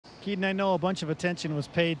Kedon, I know a bunch of attention was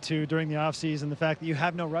paid to during the offseason the fact that you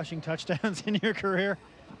have no rushing touchdowns in your career.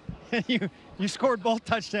 And you scored both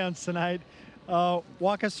touchdowns tonight.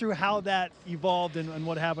 Walk us through how that evolved and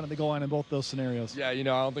what happened at the goal line in both those scenarios. Yeah, I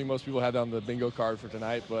don't think most people had that on the bingo card for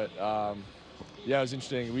tonight, but yeah, it was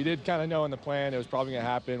interesting. We did kind of know in the plan it was probably going to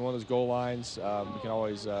happen. One of those goal lines, we can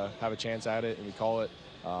always have a chance at it, and we call it.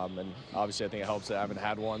 And obviously, I think it helps that I haven't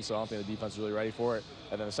had one, so I don't think the defense is really ready for it.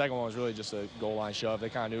 And then the second one was really just a goal line shove. They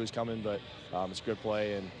kind of knew it was coming, but it's a good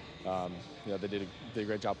play, and they did a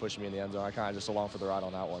great job pushing me in the end zone. I kind of just along for the ride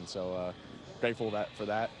on that one, so grateful for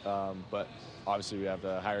that. But obviously, we have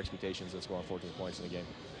higher expectations than scoring 14 points in the game.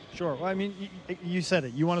 Sure. Well, I mean, you said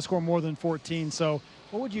it. You want to score more than 14. So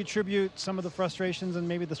what would you attribute some of the frustrations and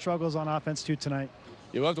maybe the struggles on offense to tonight?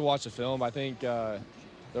 Yeah, we'll have to watch the film. I think there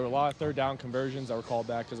were a lot of third down conversions that were called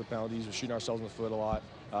back because of penalties. We're shooting ourselves in the foot a lot.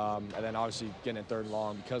 And then obviously getting in third and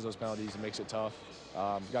long because of those penalties, it makes it tough.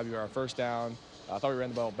 Got to be our first down. I thought we ran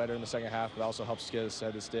the ball better in the second half, but that also helps us get us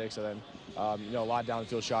head the sticks. And then, a lot of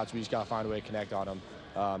downfield shots. We just got to find a way to connect on them.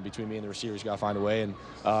 Between me and the receivers, got to find a way, and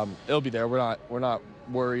it'll be there. We're not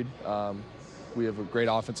worried. We have a great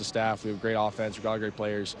offensive staff. We have great offense. We've got great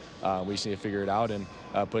players. We just need to figure it out and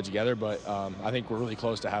put it together. But I think we're really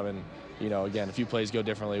close to having, again, a few plays go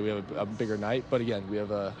differently. We have a bigger night, but again, we have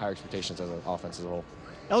higher expectations as an offense as a whole.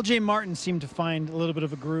 L.J. Martin seemed to find a little bit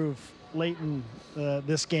of a groove late in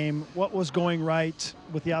this game. What was going right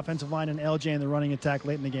with the offensive line and L.J. and the running attack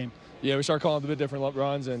late in the game? Yeah, we started calling a bit different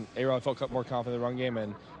runs, and A-Rod felt more confident in the run game,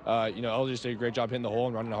 and LJ just did a great job hitting the hole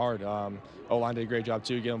and running hard. O-line did a great job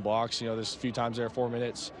too, getting blocks. There's a few times there, 4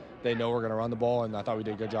 minutes, they know we're going to run the ball, and I thought we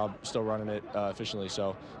did a good job still running it efficiently.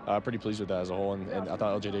 So pretty pleased with that as a whole, and I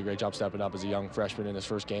thought LJ did a great job stepping up as a young freshman in his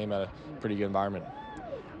first game at a pretty good environment.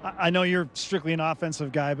 I know you're strictly an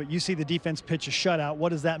offensive guy, but you see the defense pitch a shutout. What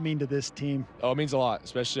does that mean to this team? Oh, it means a lot,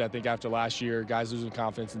 especially I think after last year, guys losing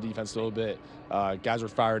confidence in defense a little bit. Guys were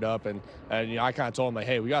fired up, and I kind of told them, like,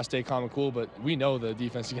 hey, we got to stay calm and cool, but we know the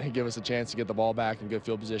defense is going to give us a chance to get the ball back in good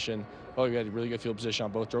field position. Oh, we had a really good field position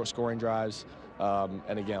on both scoring drives,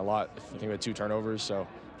 and again, I think we had 2 turnovers, so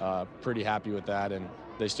pretty happy with that, and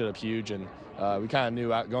they stood up huge, and we kind of knew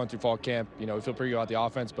going through fall camp, we feel pretty good about the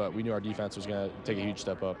offense, but we knew our defense was going to take a huge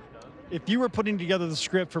step up. If you were putting together the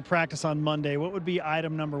script for practice on Monday, what would be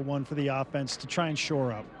item number 1 for the offense to try and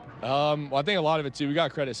shore up? Well, I think a lot of it, too, we got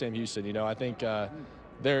to credit Sam Houston. I think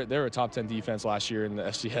they're a top 10 defense last year in the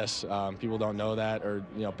FCS. People don't know that or,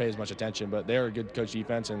 pay as much attention, but they're a good coach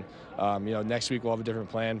defense. And, next week we'll have a different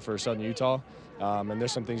plan for Southern Utah. And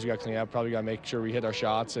there's some things we got to clean up. Probably got to make sure we hit our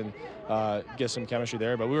shots and get some chemistry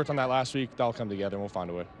there. But we worked on that last week. That'll come together, and we'll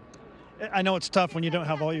find a way. I know it's tough when you don't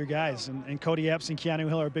have all your guys, and Cody Epps and Keanu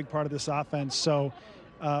Hill are a big part of this offense. So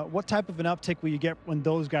what type of an uptick will you get when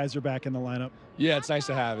those guys are back in the lineup? Yeah, it's nice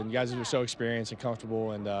to have, and guys are so experienced and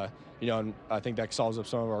comfortable, and and I think that solves up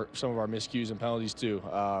some of our miscues and penalties too.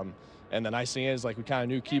 And the nice thing is, we kind of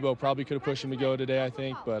knew Kibo probably could have pushed him to go today, I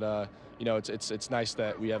think, but it's nice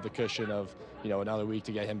that we have the cushion of another week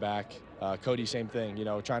to get him back. Cody, same thing,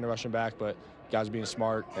 trying to rush him back, but guys being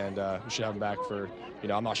smart, and we should have him back for,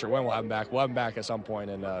 I'm not sure when we'll have him back. We'll have him back at some point,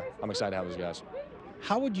 and I'm excited to have those guys.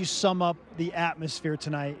 How would you sum up the atmosphere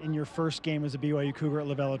tonight in your first game as a BYU Cougar at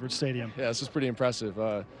LaVell Edwards Stadium? Yeah, this is pretty impressive.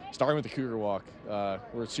 Starting with the Cougar Walk,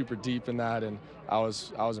 we're super deep in that, and I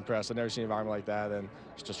was impressed. I've never seen an environment like that, and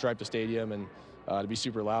just to stripe the stadium and to be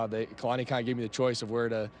super loud. Kalani kind of gave me the choice of where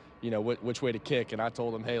to, which way to kick, and I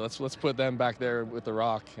told them, hey, let's put them back there with the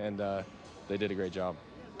rock, and they did a great job.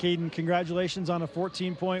 Kedon, congratulations on a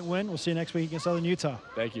 14-point win. We'll see you next week against Southern Utah.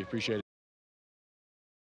 Thank you. Appreciate it.